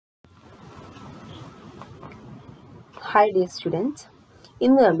Hi dear students,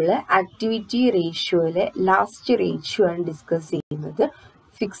 ഇന്ന് നമ്മൾ activity റേഷ്യോയിലെ last ratio ആണ് ഡിസ്കസ് ചെയ്യുന്നത്.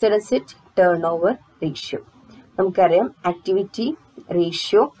 Fixed asset turn over ratio. നമുക്കറിയാം ആക്ടിവിറ്റി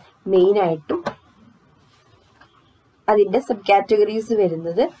റേഷ്യോ മെയിൻ ആയിട്ടും അതിൻ്റെ സബ് കാറ്റഗറീസ്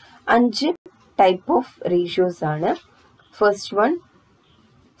വരുന്നത് 5 ടൈപ്പ് ഓഫ് റേഷ്യോസ് ആണ്. First one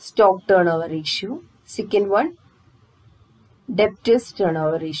stock turn over ratio, second one debtors turn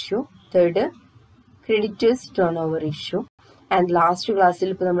over ratio, third creditors turnover ratio, and last ക്ലാസ്സിൽ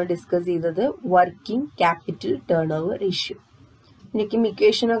ഇപ്പോൾ നമ്മൾ discuss ചെയ്തത് working capital turn over ratio. എനിക്കും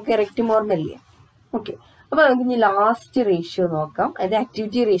ഇക്വേഷനൊക്കെ correct ഓർമ്മയില്ലേ? ഓക്കെ, അപ്പോൾ നമുക്ക് ഇനി ലാസ്റ്റ് റേഷ്യോ നോക്കാം. അത്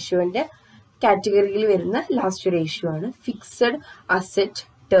ആക്ടിവിറ്റി റേഷ്യോന്റെ കാറ്റഗറിയിൽ വരുന്ന ലാസ്റ്റ് റേഷ്യോ ആണ് fixed asset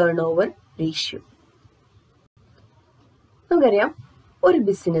turn over ratio. നമുക്കറിയാം ഒരു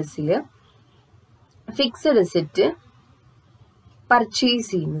ബിസിനസ്സിൽ ഫിക്സഡ് അസറ്റ്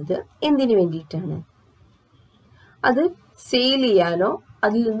പർച്ചേസ് ചെയ്യുന്നത് എന്തിനു വേണ്ടിയിട്ടാണ്? അത് സെയിൽ ചെയ്യാനോ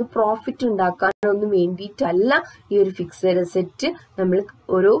അതിൽ നിന്ന് പ്രോഫിറ്റ് ഉണ്ടാക്കാനോ ഒന്നും വേണ്ടിയിട്ടല്ല ഈ ഒരു ഫിക്സഡ് അസറ്റ് നമ്മൾ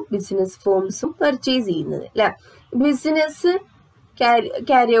ഓരോ ബിസിനസ് ഫോംസും പർച്ചേസ് ചെയ്യുന്നത്, അല്ലെ? ബിസിനസ്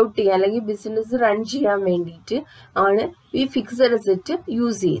ക്യാരി ഔട്ട് ചെയ്യാൻ അല്ലെങ്കിൽ ബിസിനസ് റൺ ചെയ്യാൻ വേണ്ടിയിട്ട് ആണ് ഈ ഫിക്സഡ് അസറ്റ്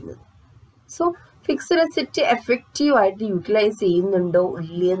യൂസ് ചെയ്യുന്നത്. സോ ഫിക്സഡ് അസറ്റ് എഫക്റ്റീവ് ആയിട്ട് യൂട്ടിലൈസ് ചെയ്യുന്നുണ്ടോ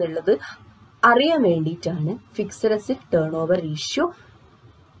ഇല്ലേ എന്നുള്ളത് അറിയാൻ വേണ്ടിയിട്ടാണ് fixed asset turn over ratio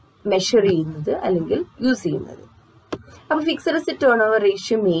measure ചെയ്യുന്നത് അല്ലെങ്കിൽ യൂസ് ചെയ്യുന്നത്. അപ്പൊ fixed asset turn over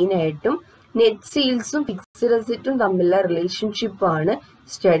ratio main ആയിട്ടും നെറ്റ് സെയിൽസും ഫിക്സഡ് അസറ്റും തമ്മിലുള്ള റിലേഷൻഷിപ്പ് ആണ്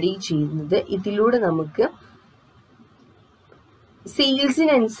സ്റ്റഡി ചെയ്യുന്നത്. ഇതിലൂടെ നമുക്ക്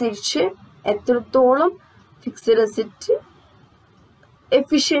സെയിൽസിനനുസരിച്ച് എത്രത്തോളം ഫിക്സഡ് അസറ്റ്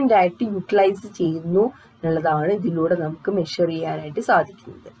എഫിഷ്യന്റ് ആയിട്ട് യൂട്ടിലൈസ് ചെയ്യുന്നു എന്നുള്ളതാണ് ഇതിലൂടെ നമുക്ക് മെഷർ ചെയ്യാനായിട്ട്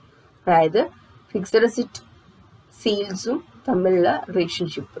സാധിക്കുന്നത്. അതായത് ഫിക്സഡ് അസറ്റ് സെയിൽസും തമ്മിലുള്ള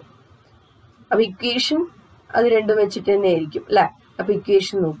റിലേഷൻഷിപ്പ്. അപ്പൊ ഇക്വേഷൻ അത് രണ്ടും വെച്ചിട്ട് തന്നെ ആയിരിക്കും, അല്ലെ? അപ്പൊ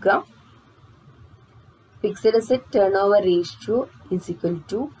ഇക്വേഷൻ നോക്കുക. Fixed asset turn over ratio is equal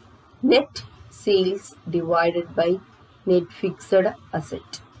to net sales divided by net fixed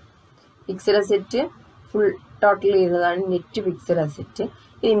asset. Fixed asset full total ചെയ്യുന്നതാണ് നെറ്റ് ഫിക്സഡ് അസറ്റ്.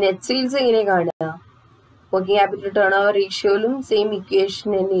 ഇനി നെറ്റ് സെയിൽസ് എങ്ങനെ കാണുക? Working capital turn over റേഷ്യോയിലും same equation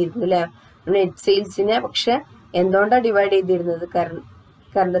തന്നെ ആയിരുന്നു, അല്ലെ? Net സെയിൽസിനെ പക്ഷെ എന്തുകൊണ്ടാണ് divide ചെയ്തിരുന്നത്?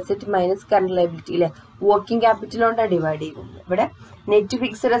 Current asset minus current liability, അല്ലെ? വർക്കിംഗ് ക്യാപിറ്റൽ കൊണ്ടാണ് ഡിവൈഡ് ചെയ്യുന്നത്. ഇവിടെ നെറ്റ്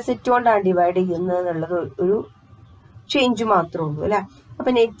ഫിക്സഡ് അസറ്റ് കൊണ്ടാണ് ഡിവൈഡ് ചെയ്യുന്നത് എന്നുള്ളത് ഒരു ചേഞ്ച് മാത്രമേ ഉള്ളൂ, അല്ലെ? അപ്പൊ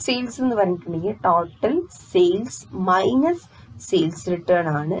നെറ്റ് സെയിൽസ് എന്ന് പറഞ്ഞിട്ടുണ്ടെങ്കിൽ total sales minus sales return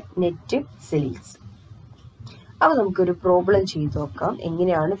ആണ് നെറ്റ് സെയിൽസ്. അപ്പൊ നമുക്കൊരു പ്രോബ്ലം ചെയ്ത് നോക്കാം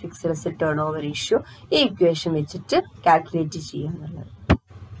എങ്ങനെയാണ് fixed asset turn over ratio ഈ ഇക്വേഷൻ വെച്ചിട്ട് കാൽക്കുലേറ്റ് ചെയ്യാന്നുള്ളത്.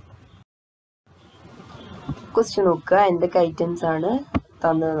 ക്വസ്റ്റ്യൻ നോക്കുക, എന്തൊക്കെ ഐറ്റംസ് ആണ്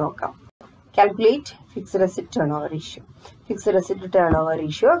തന്നത് നോക്കാം. Calculate fixed asset turn over ratio. Fixed asset turn over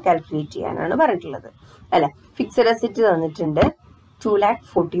ratio calculate ചെയ്യാനാണ് പറഞ്ഞിട്ടുള്ളത്, അല്ലെ? ഫിക്സഡ് അസറ്റ് തന്നിട്ടുണ്ട്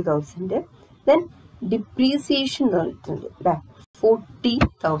 2,40,000. ദെൻ ഡിപ്രീസിയേഷൻ തന്നിട്ടുണ്ട്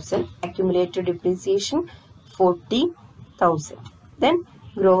 40,000. Accumulated depreciation 40,000. Then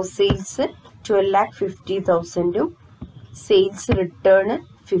gross sales 12,50,000, sales return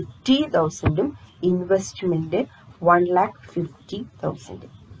 50,000, investment 1,50,000.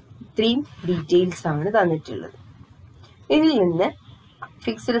 ഇത്രയും ഡീറ്റെയിൽസ് ആണ് തന്നിട്ടുള്ളത്. ഇതിൽ നിന്ന്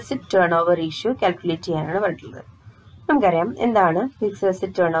fixed asset turn over ratio calculate ചെയ്യാനാണ് പറഞ്ഞിട്ടുള്ളത്. നമുക്കറിയാം എന്താണ് fixed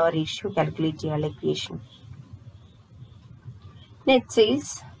asset turn over ratio calculate ചെയ്യാനുള്ള equation. Net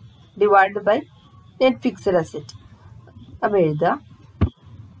sales divide by net fixed asset. അപ്പൊ എഴുതുക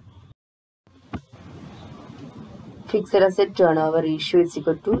fixed asset turn over ratio is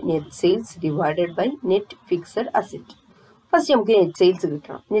equal to net sales divided by net fixed asset. First നമുക്ക് net sales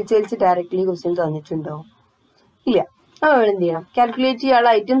കിട്ടണം. Net sales directly question തന്നിട്ടുണ്ടോ? ഇല്ല. അപ്പോൾ എന്ത് ചെയ്യണം? Calculate ചെയ്യാനുള്ള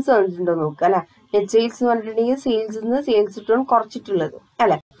items തന്നിട്ടുണ്ടോ നോക്കുക, അല്ലെ? നെറ്റ് സെയിൽസ് എന്ന് പറഞ്ഞിട്ടുണ്ടെങ്കിൽ സെയിൽസ് നിന്ന് സെയിൽസ് റിട്ടേൺ കുറച്ചിട്ടുള്ളത്,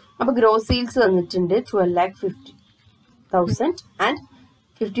 അല്ലെ? അപ്പൊ ഗ്രോസ് സെയിൽസ് തന്നിട്ടുണ്ട് 12,50,000 and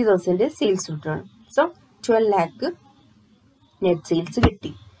 50,000 sales return. So 12 lakh net sales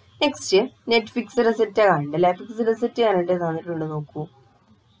കിട്ടി. Next net fixed asset കാണണ്ടല്ലേ? Fixed asset കണ്ടിട്ട് തന്നിട്ടുണ്ട് നോക്കൂ.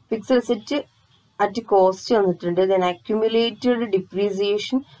 ഫിക്സഡ് അസറ്റ് അറ്റ് കോസ്റ്റ് തന്നിട്ടുണ്ട്. ദെൻ അക്യുമുലേറ്റഡ്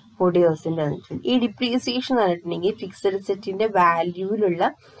ഡിപ്രീസിയേഷൻ 40,000 തന്നിട്ടുണ്ട്. ഈ ഡിപ്രീസിയേഷൻ തന്നിട്ടുണ്ടെങ്കിൽ ഫിക്സഡ് അസറ്റിന്റെ വാല്യൂവിലുള്ള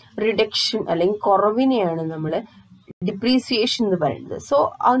റിഡക്ഷൻ അല്ലെങ്കിൽ കുറവിനെയാണ് നമ്മൾ ഡിപ്രീസിയേഷൻ എന്ന് പറയുന്നത്. സോ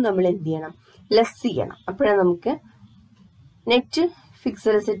അത് നമ്മൾ എന്ത് ചെയ്യണം? ലെസ് ചെയ്യണം. അപ്പോഴാണ് നമുക്ക് നെറ്റ്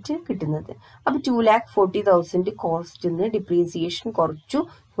ഫിക്സഡ് അസറ്റ് കിട്ടുന്നത്. അപ്പൊ 2,40,000 കോസ്റ്റ് നിന്ന് ഡിപ്രീസിയേഷൻ കുറച്ചു,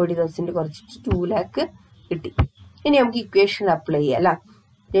 40,000 കുറച്ചിട്ട് 2 lakh കിട്ടി. ഇനി നമുക്ക് ഇക്വേഷൻ അപ്ലൈ ചെയ്യാം, അല്ല?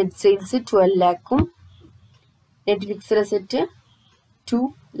 Net sales 12 lakhും net fixed asset 2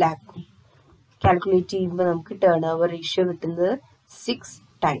 lakhും. Calculate ചെയ്യുമ്പോൾ നമുക്ക് ടേൺ ഓവർ റേഷ്യോ കിട്ടുന്നത് 6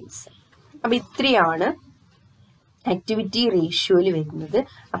 times. അപ്പം ഇത്രയാണ് ആക്ടിവിറ്റി റേഷ്യോയിൽ വരുന്നത്.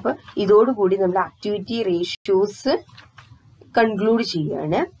 അപ്പം ഇതോടുകൂടി നമ്മൾ ആക്ടിവിറ്റി റേഷ്യോസ് കൺക്ലൂഡ്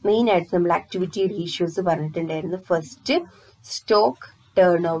ചെയ്യാണ്. മെയിൻ ആയിട്ട് നമ്മൾ ആക്ടിവിറ്റി റേഷ്യോസ് പറഞ്ഞിട്ടുണ്ടായിരുന്നു. First stock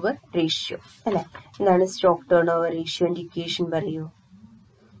turn over ratio അല്ലെ. എന്താണ് സ്റ്റോക്ക് ടേൺ ഓവർ റേഷ്യോന്റെ ഇക്വേഷൻ പറയൂ?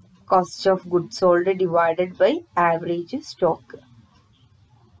 Cost of goods sold divided by average stock.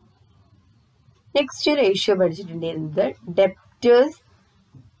 Next ratio പഠിച്ചിട്ടുണ്ടായിരുന്നത് debtors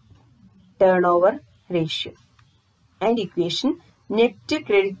turn over ratio and equation net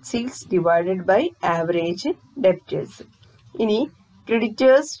credit sales divided by average debtors. ഇനി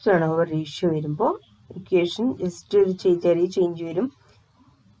creditors turn over ratio വരുമ്പോൾ equation just ഒരു ചെറിയ change വരും.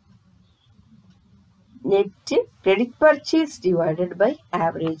 Net credit purchase divided by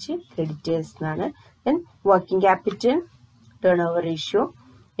average creditors എന്നാണ്. Then working capital turn over ratio,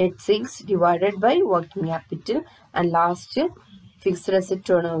 net sales divided by working capital, and last fixed asset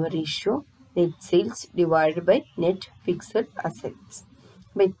turn over ratio, net sales divided by net fixed assets.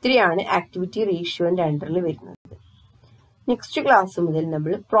 അപ്പം ഇത്രയാണ് activity റേഷ്യോന്റെ അണ്ടറിൽ വരുന്നത്. Next class മുതൽ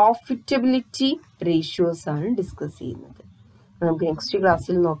നമ്മൾ profitability ratios ആണ് discuss ചെയ്യുന്നത്. നമുക്ക് next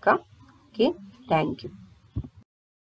ക്ലാസ്സിൽ നോക്കാം. Okay, thank you.